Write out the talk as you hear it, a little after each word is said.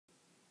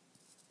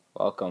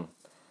Welcome.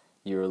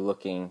 You're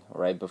looking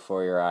right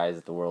before your eyes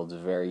at the world's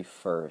very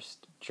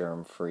first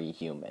germ-free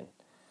human.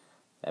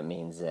 That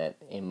means that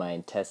in my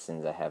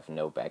intestines I have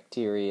no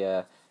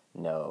bacteria,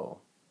 no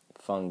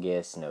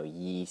fungus, no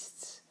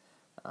yeasts,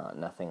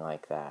 nothing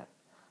like that.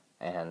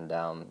 And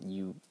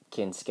you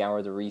can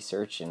scour the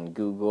research in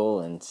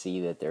Google and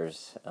see that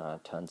there's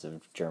tons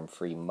of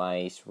germ-free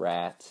mice,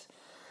 rats,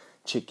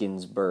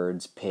 chickens,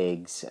 birds,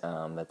 pigs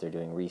that they're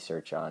doing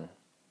research on.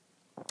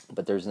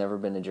 But there's never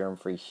been a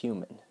germ-free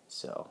human,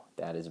 so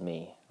that is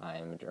me. I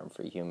am a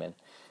germ-free human.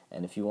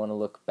 And if you want to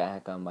look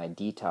back on my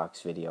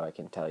detox video, I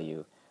can tell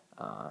you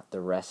the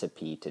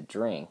recipe to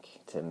drink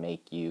to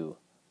make you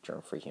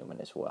germ-free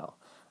human as well.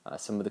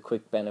 Some of the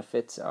quick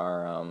benefits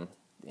are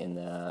in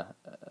the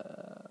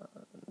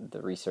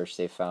research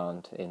they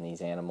found in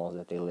these animals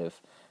that they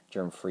live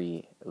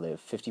germ-free,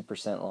 live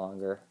 50%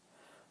 longer,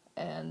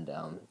 and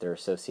they're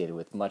associated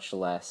with much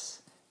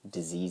less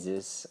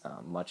diseases,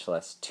 much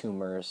less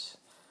tumors,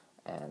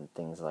 and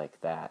things like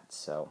that.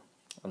 So,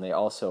 and they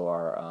also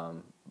are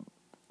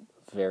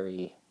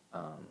very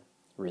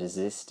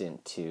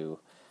resistant to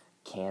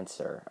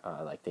cancer.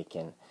 Like they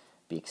can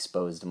be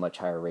exposed to much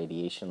higher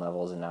radiation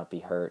levels and not be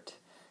hurt.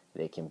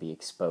 They can be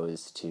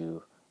exposed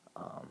to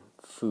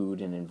food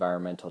and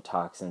environmental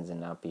toxins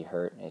and not be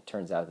hurt. And it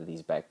turns out that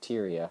these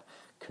bacteria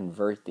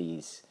convert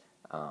these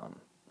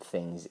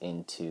things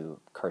into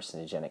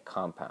carcinogenic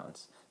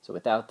compounds. So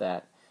without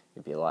that,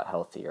 you'd be a lot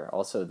healthier.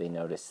 Also, they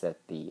noticed that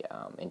the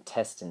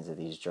intestines of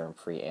these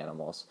germ-free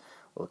animals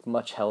look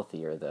much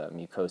healthier. The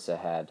mucosa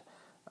had,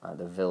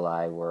 the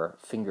villi were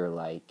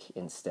finger-like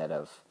instead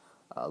of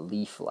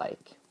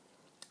leaf-like.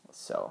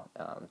 So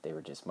they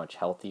were just much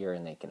healthier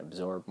and they can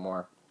absorb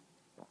more.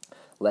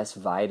 Less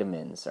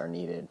vitamins are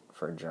needed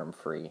for a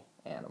germ-free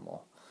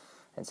animal.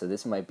 And so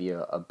this might be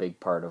a big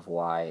part of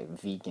why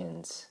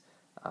vegans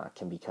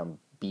can become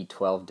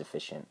B12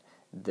 deficient.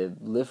 The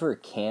liver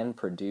can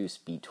produce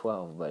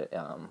B12, but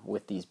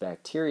with these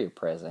bacteria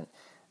present,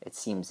 it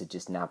seems to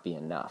just not be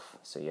enough.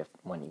 So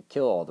when you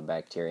kill all the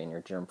bacteria and you're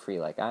germ-free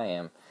like I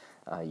am,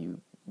 you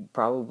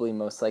probably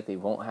most likely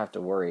won't have to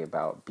worry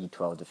about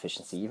B12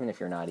 deficiency, even if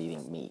you're not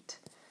eating meat,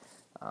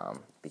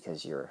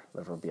 because your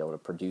liver will be able to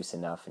produce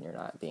enough and you're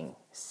not being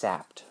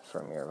sapped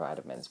from your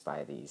vitamins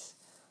by these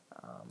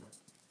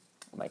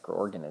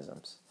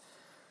microorganisms.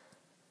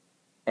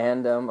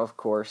 And, of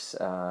course,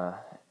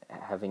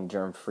 having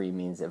germ-free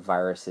means that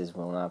viruses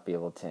will not be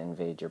able to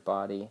invade your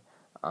body.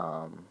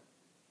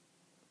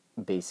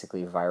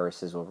 Basically,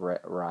 viruses will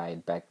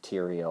ride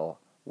bacterial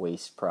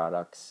waste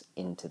products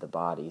into the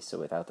body. So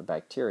without the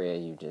bacteria,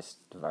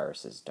 the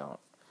viruses don't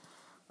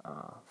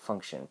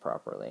function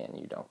properly and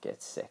you don't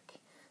get sick.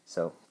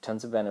 So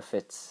tons of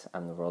benefits.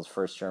 I'm the world's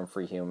first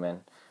germ-free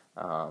human.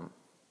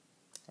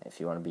 If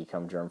you want to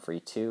become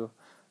germ-free too,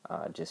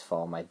 just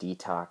follow my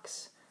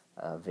detox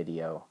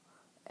video,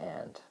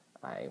 and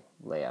I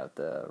lay out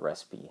the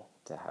recipe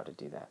to how to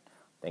do that.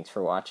 Thanks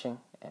for watching,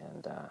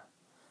 and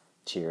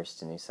cheers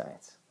to new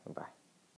science. Bye.